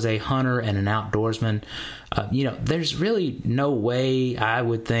 Esau was a hunter and an outdoorsman. There's really no way I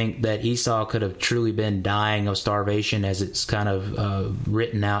would think that Esau could have truly been dying of starvation, as it's kind of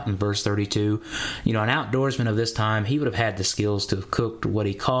written out in verse 32. An outdoorsman of this time, he would have had the skills to have cooked what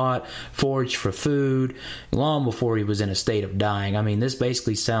he caught, foraged for food, long before he was in a state of dying. I mean, this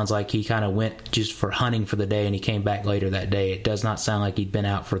basically sounds like he kind of went just for hunting for the day and he came back later that day. It does not sound like he'd been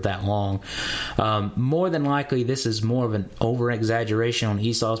out for that long. More than likely, this is more of an over-exaggeration on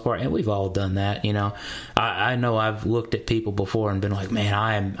Esau's part, and we've all done that, I know I've looked at people before and been like,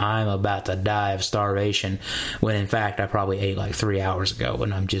 man, I'm about to die of starvation, when in fact I probably ate like 3 hours ago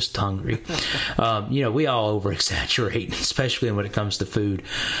and I'm just hungry. We all over-exaggerate, especially when it comes to food.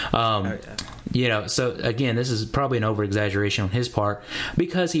 So again, this is probably an over-exaggeration on his part,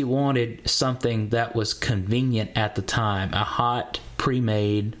 because he wanted something that was convenient at the time, a hot,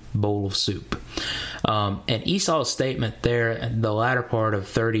 pre-made bowl of soup. And Esau's statement there in the latter part of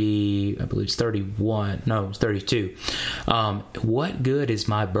 32, what good is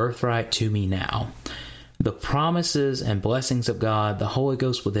my birthright to me now? The promises and blessings of God, the Holy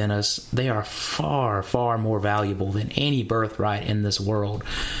Ghost within us, they are far, far more valuable than any birthright in this world.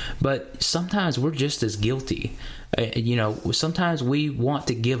 But sometimes we're just as guilty. Sometimes we want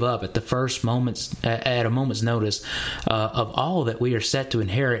to give up at a moment's notice of all that we are set to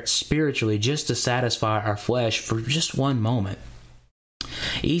inherit spiritually, just to satisfy our flesh for just one moment.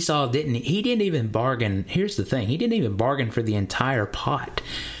 Esau didn't even bargain. Here's the thing. He didn't even bargain for the entire pot.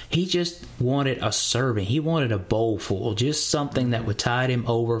 He just wanted a serving. He wanted a bowl full, just something that would tide him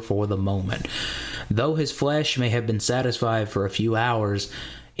over for the moment. Though his flesh may have been satisfied for a few hours,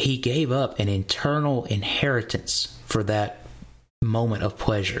 he gave up an eternal inheritance for that moment of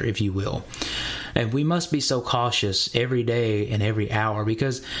pleasure, if you will. And we must be so cautious every day and every hour,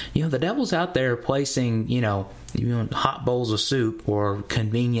 because the devil's out there placing hot bowls of soup or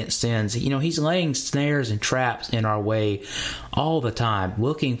convenient sins. He's laying snares and traps in our way all the time,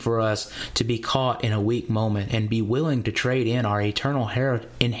 looking for us to be caught in a weak moment and be willing to trade in our eternal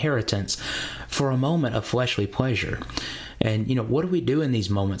inheritance for a moment of fleshly pleasure. And, what do we do in these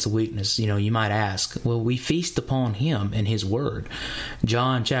moments of weakness? You might ask. Well, we feast upon him and his word.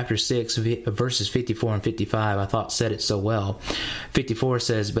 John chapter 6, verses 54 and 55, I thought said it so well. 54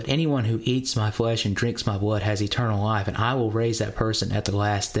 says, "But anyone who eats my flesh and drinks my blood has eternal life, and I will raise that person at the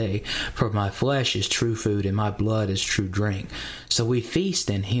last day. For my flesh is true food and my blood is true drink." So we feast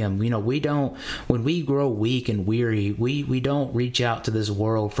in him. We don't, when we grow weak and weary, we don't reach out to this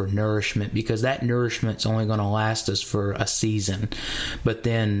world for nourishment, because that nourishment's only going to last us for a season. But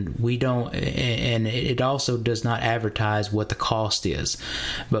then we don't, and it also does not advertise what the cost is.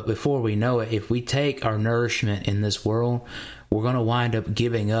 But before we know it, if we take our nourishment in this world, we're going to wind up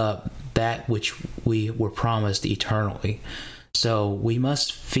giving up that which we were promised eternally. So we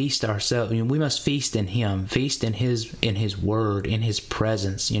must feast ourselves. We must feast in him, feast in his word, in his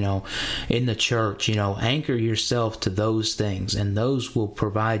presence, in the church. Anchor yourself to those things, and those will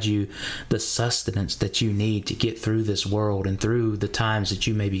provide you the sustenance that you need to get through this world and through the times that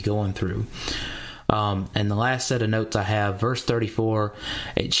you may be going through. And the last set of notes I have, verse 34,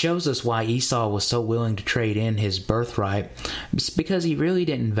 it shows us why Esau was so willing to trade in his birthright. It's because he really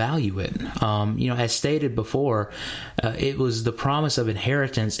didn't value it. As stated before, it was the promise of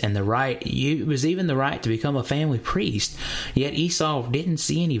inheritance and the right. It was even the right to become a family priest. Yet Esau didn't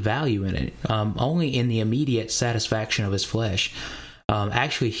see any value in it, only in the immediate satisfaction of his flesh.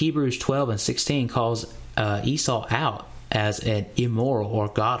 Actually, Hebrews 12 and 16 calls Esau out as an immoral or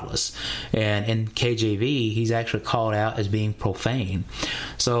godless, and in KJV he's actually called out as being profane.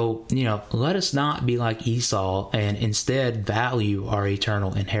 So let us not be like Esau and instead value our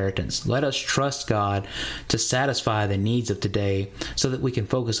eternal inheritance. Let us trust God to satisfy the needs of today, so that we can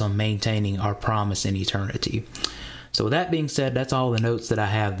focus on maintaining our promise in eternity. So with that being said, that's all the notes that I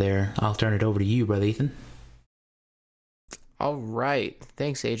have there. I'll turn it over to you, Brother Ethan. All right,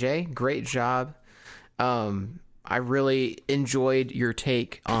 thanks AJ, great job. I really enjoyed your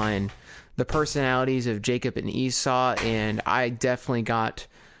take on the personalities of Jacob and Esau, and I definitely got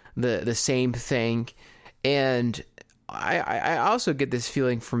the same thing. And I also get this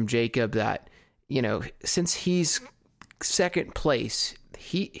feeling from Jacob that, since he's second place,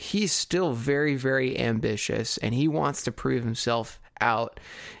 he's still very, very ambitious, and he wants to prove himself out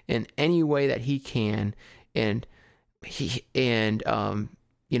in any way that he can, and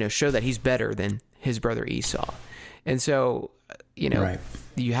show that he's better than his brother Esau. And so, right.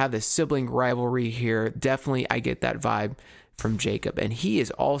 You have this sibling rivalry here. Definitely, I get that vibe from Jacob. And he is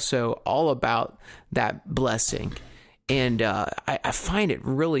also all about that blessing. And I find it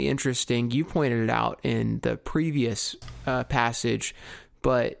really interesting. You pointed it out in the previous passage,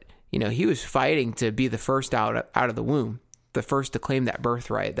 but he was fighting to be the first out of the womb, the first to claim that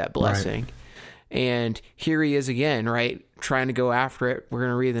birthright, that blessing. Right. And here he is again, right, trying to go after it. We're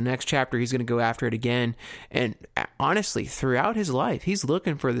going to read the next chapter. He's going to go after it again. And honestly, throughout his life, he's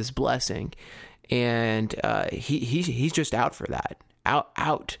looking for this blessing, and he's just out for that,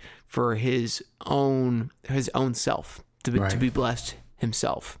 out for his own self to be blessed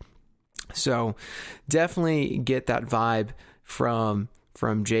himself. So definitely get that vibe from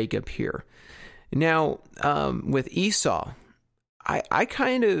Jacob here. Now, with Esau, I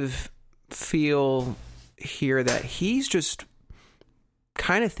kind of feel here that he's just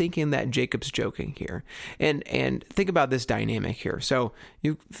kind of thinking that Jacob's joking here. And think about this dynamic here. So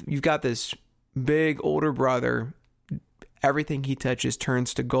you've got this big older brother. Everything he touches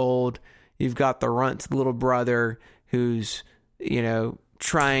turns to gold. You've got the runt little brother who's,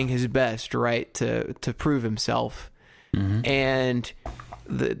 trying his best, right, to prove himself. Mm-hmm. And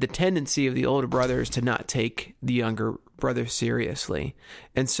the tendency of the older brother is to not take the younger brother seriously.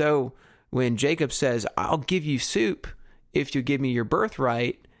 And so when Jacob says, I'll give you soup if you give me your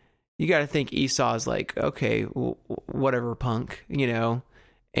birthright, you got to think Esau's like, okay, whatever, punk,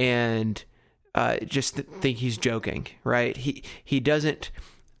 and just think he's joking, right? He doesn't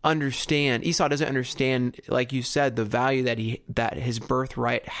understand. Esau doesn't understand, like you said, the value that his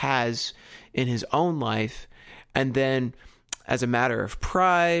birthright has in his own life. And then as a matter of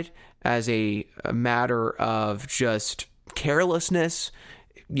pride, as a matter of just carelessness,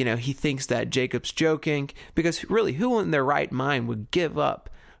 he thinks that Jacob's joking, because really, who in their right mind would give up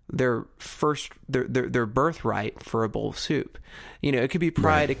their birthright for a bowl of soup? It could be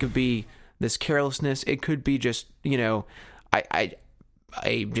pride, It could be this carelessness, it could be just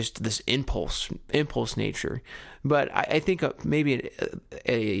just this impulse nature. But I think maybe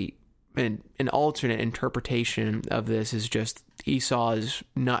an alternate interpretation of this is just Esau is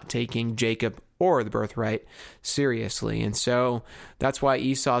not taking Jacob or the birthright seriously. And so that's why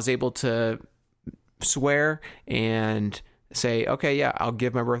Esau is able to swear and say, okay, yeah, I'll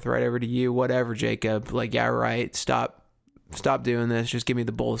give my birthright over to you, whatever, Jacob. Like, yeah, right, stop doing this, just give me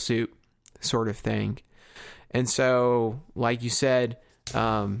the bowl of soup, sort of thing. And so, like you said,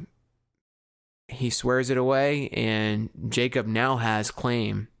 he swears it away, and Jacob now has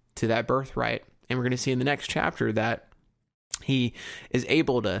claim to that birthright. And we're going to see in the next chapter that he is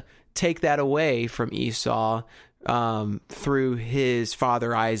able to take that away from Esau through his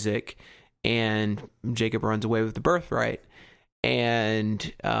father Isaac, and Jacob runs away with the birthright.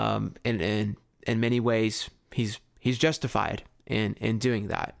 And in many ways, he's justified in doing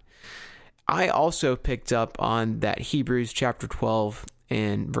that. I also picked up on that Hebrews chapter 12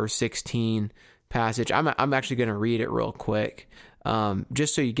 and verse 16 passage. I'm actually going to read it real quick,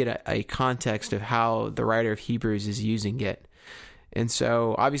 just so you get a context of how the writer of Hebrews is using it. And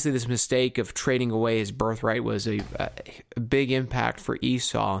so, obviously, this mistake of trading away his birthright was a big impact for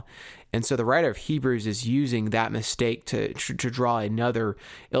Esau. And so the writer of Hebrews is using that mistake to draw another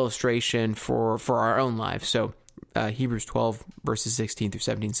illustration for our own lives. So Hebrews 12, verses 16 through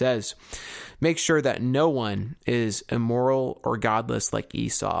 17 says, "Make sure that no one is immoral or godless like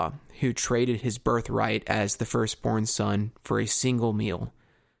Esau, who traded his birthright as the firstborn son for a single meal.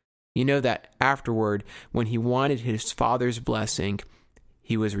 You know that afterward, when he wanted his father's blessing,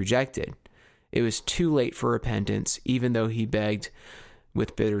 he was rejected. It was too late for repentance, even though he begged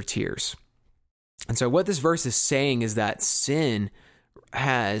with bitter tears." And so what this verse is saying is that sin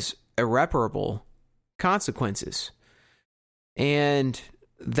has irreparable consequences. And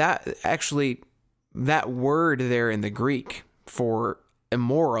that word there in the Greek for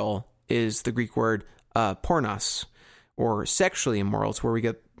immoral is the Greek word pornos, or sexually immoral. It's where we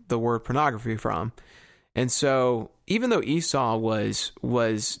get the word pornography from. And so even though Esau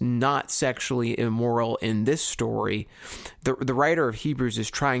was not sexually immoral in this story, the writer of Hebrews is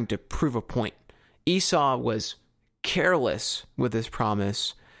trying to prove a point. Esau was careless with his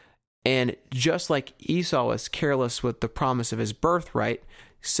promise, and just like Esau was careless with the promise of his birthright,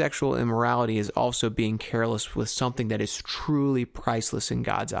 sexual immorality is also being careless with something that is truly priceless in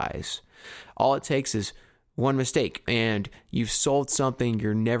God's eyes. All it takes is one mistake, and you've sold something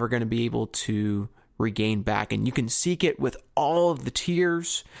you're never going to be able to regain back. And you can seek it with all of the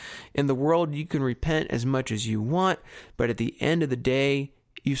tears in the world. You can repent as much as you want, but at the end of the day,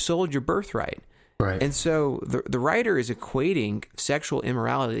 you sold your birthright. Right. And so the writer is equating sexual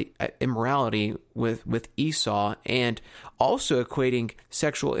immorality with Esau, and also equating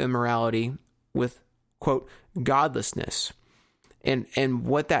sexual immorality with, quote, godlessness. And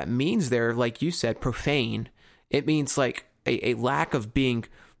what that means there, like you said, profane, It means like a lack of being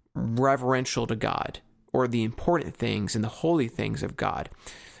reverential to God or the important things and the holy things of God.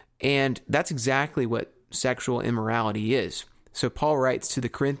 And that's exactly what sexual immorality is. So Paul writes to the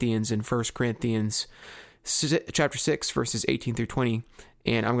Corinthians in 1 Corinthians chapter 6, verses 18 through 20,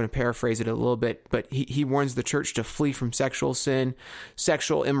 and I'm going to paraphrase it a little bit, but he warns the church to flee from sexual sin.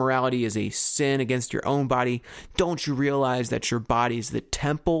 Sexual immorality is a sin against your own body. Don't you realize that your body is the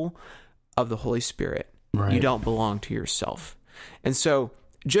temple of the Holy Spirit? Right. You don't belong to yourself. And so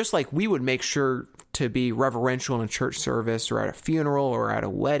just like we would make sure to be reverential in a church service or at a funeral or at a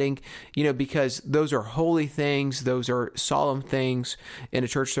wedding, because those are holy things, those are solemn things in a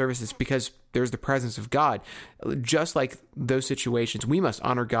church service. It's because there's the presence of God. Just like those situations, we must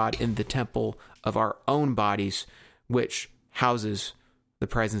honor God in the temple of our own bodies, which houses the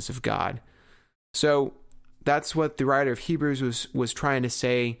presence of God. So that's what the writer of Hebrews was trying to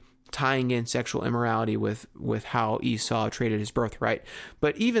say, tying in sexual immorality with how Esau traded his birthright.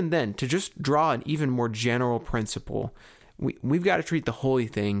 But even then, to just draw an even more general principle, we've got to treat the holy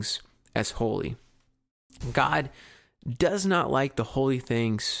things as holy. God does not like the holy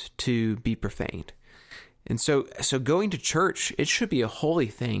things to be profaned. And so going to church, it should be a holy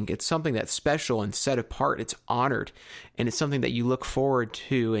thing. It's something that's special and set apart. It's honored, and it's something that you look forward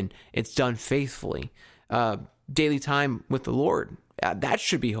to, and it's done faithfully. Daily time with the Lord, that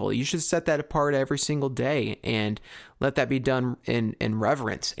should be holy. You should set that apart every single day and let that be done in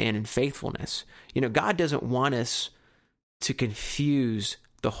reverence and in faithfulness. God doesn't want us to confuse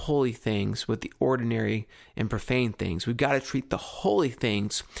the holy things with the ordinary and profane things. We've got to treat the holy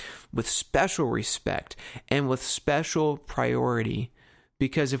things with special respect and with special priority,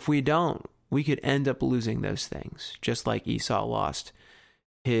 because if we don't, we could end up losing those things, just like Esau lost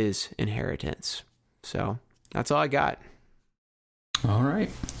his inheritance. So that's all I got. All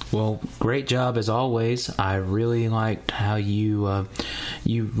right. Well, great job as always. I really liked how you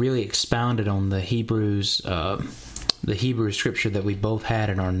really expounded on the Hebrew scripture that we both had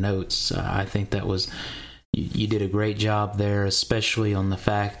in our notes. I think that was you did a great job there, especially on the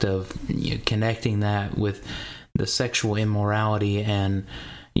fact of connecting that with the sexual immorality. And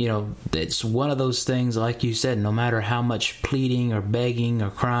it's one of those things, like you said, no matter how much pleading or begging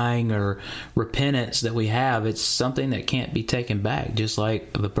or crying or repentance that we have, it's something that can't be taken back, just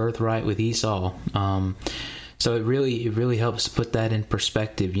like the birthright with Esau. So it really helps put that in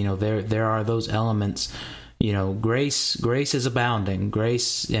perspective. There are those elements. Grace is abounding.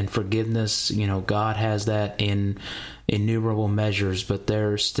 Grace and forgiveness, God has that in innumerable measures, but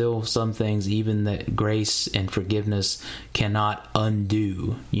there are still some things even that grace and forgiveness cannot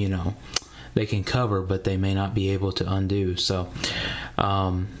undo. They can cover, but they may not be able to undo. So,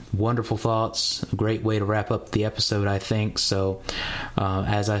 wonderful thoughts. A great way to wrap up the episode, I think. So,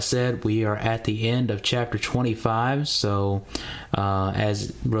 as I said, we are at the end of chapter 25. So,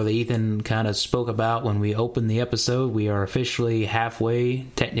 as Brother Ethan kind of spoke about when we opened the episode, we are officially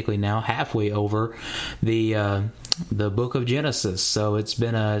technically now halfway over the book of Genesis. So it's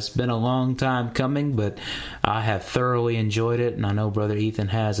been a long time coming, but I have thoroughly enjoyed it, and I know Brother Ethan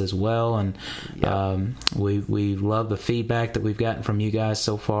has as well. And we love the feedback that we've gotten from you guys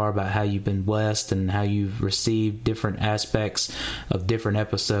so far about how you've been blessed and how you've received different aspects of different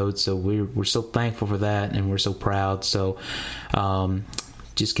episodes. So we're so thankful for that, and we're so proud. So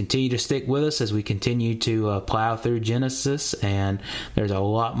just continue to stick with us as we continue to plow through Genesis, and there's a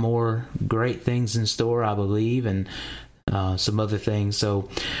lot more great things in store, I believe, and some other things. So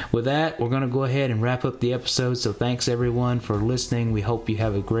with that, we're going to go ahead and wrap up the episode. So thanks everyone for listening. We hope you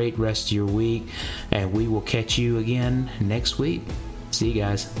have a great rest of your week, and we will catch you again next week. See you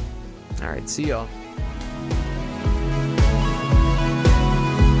guys. All right, see y'all.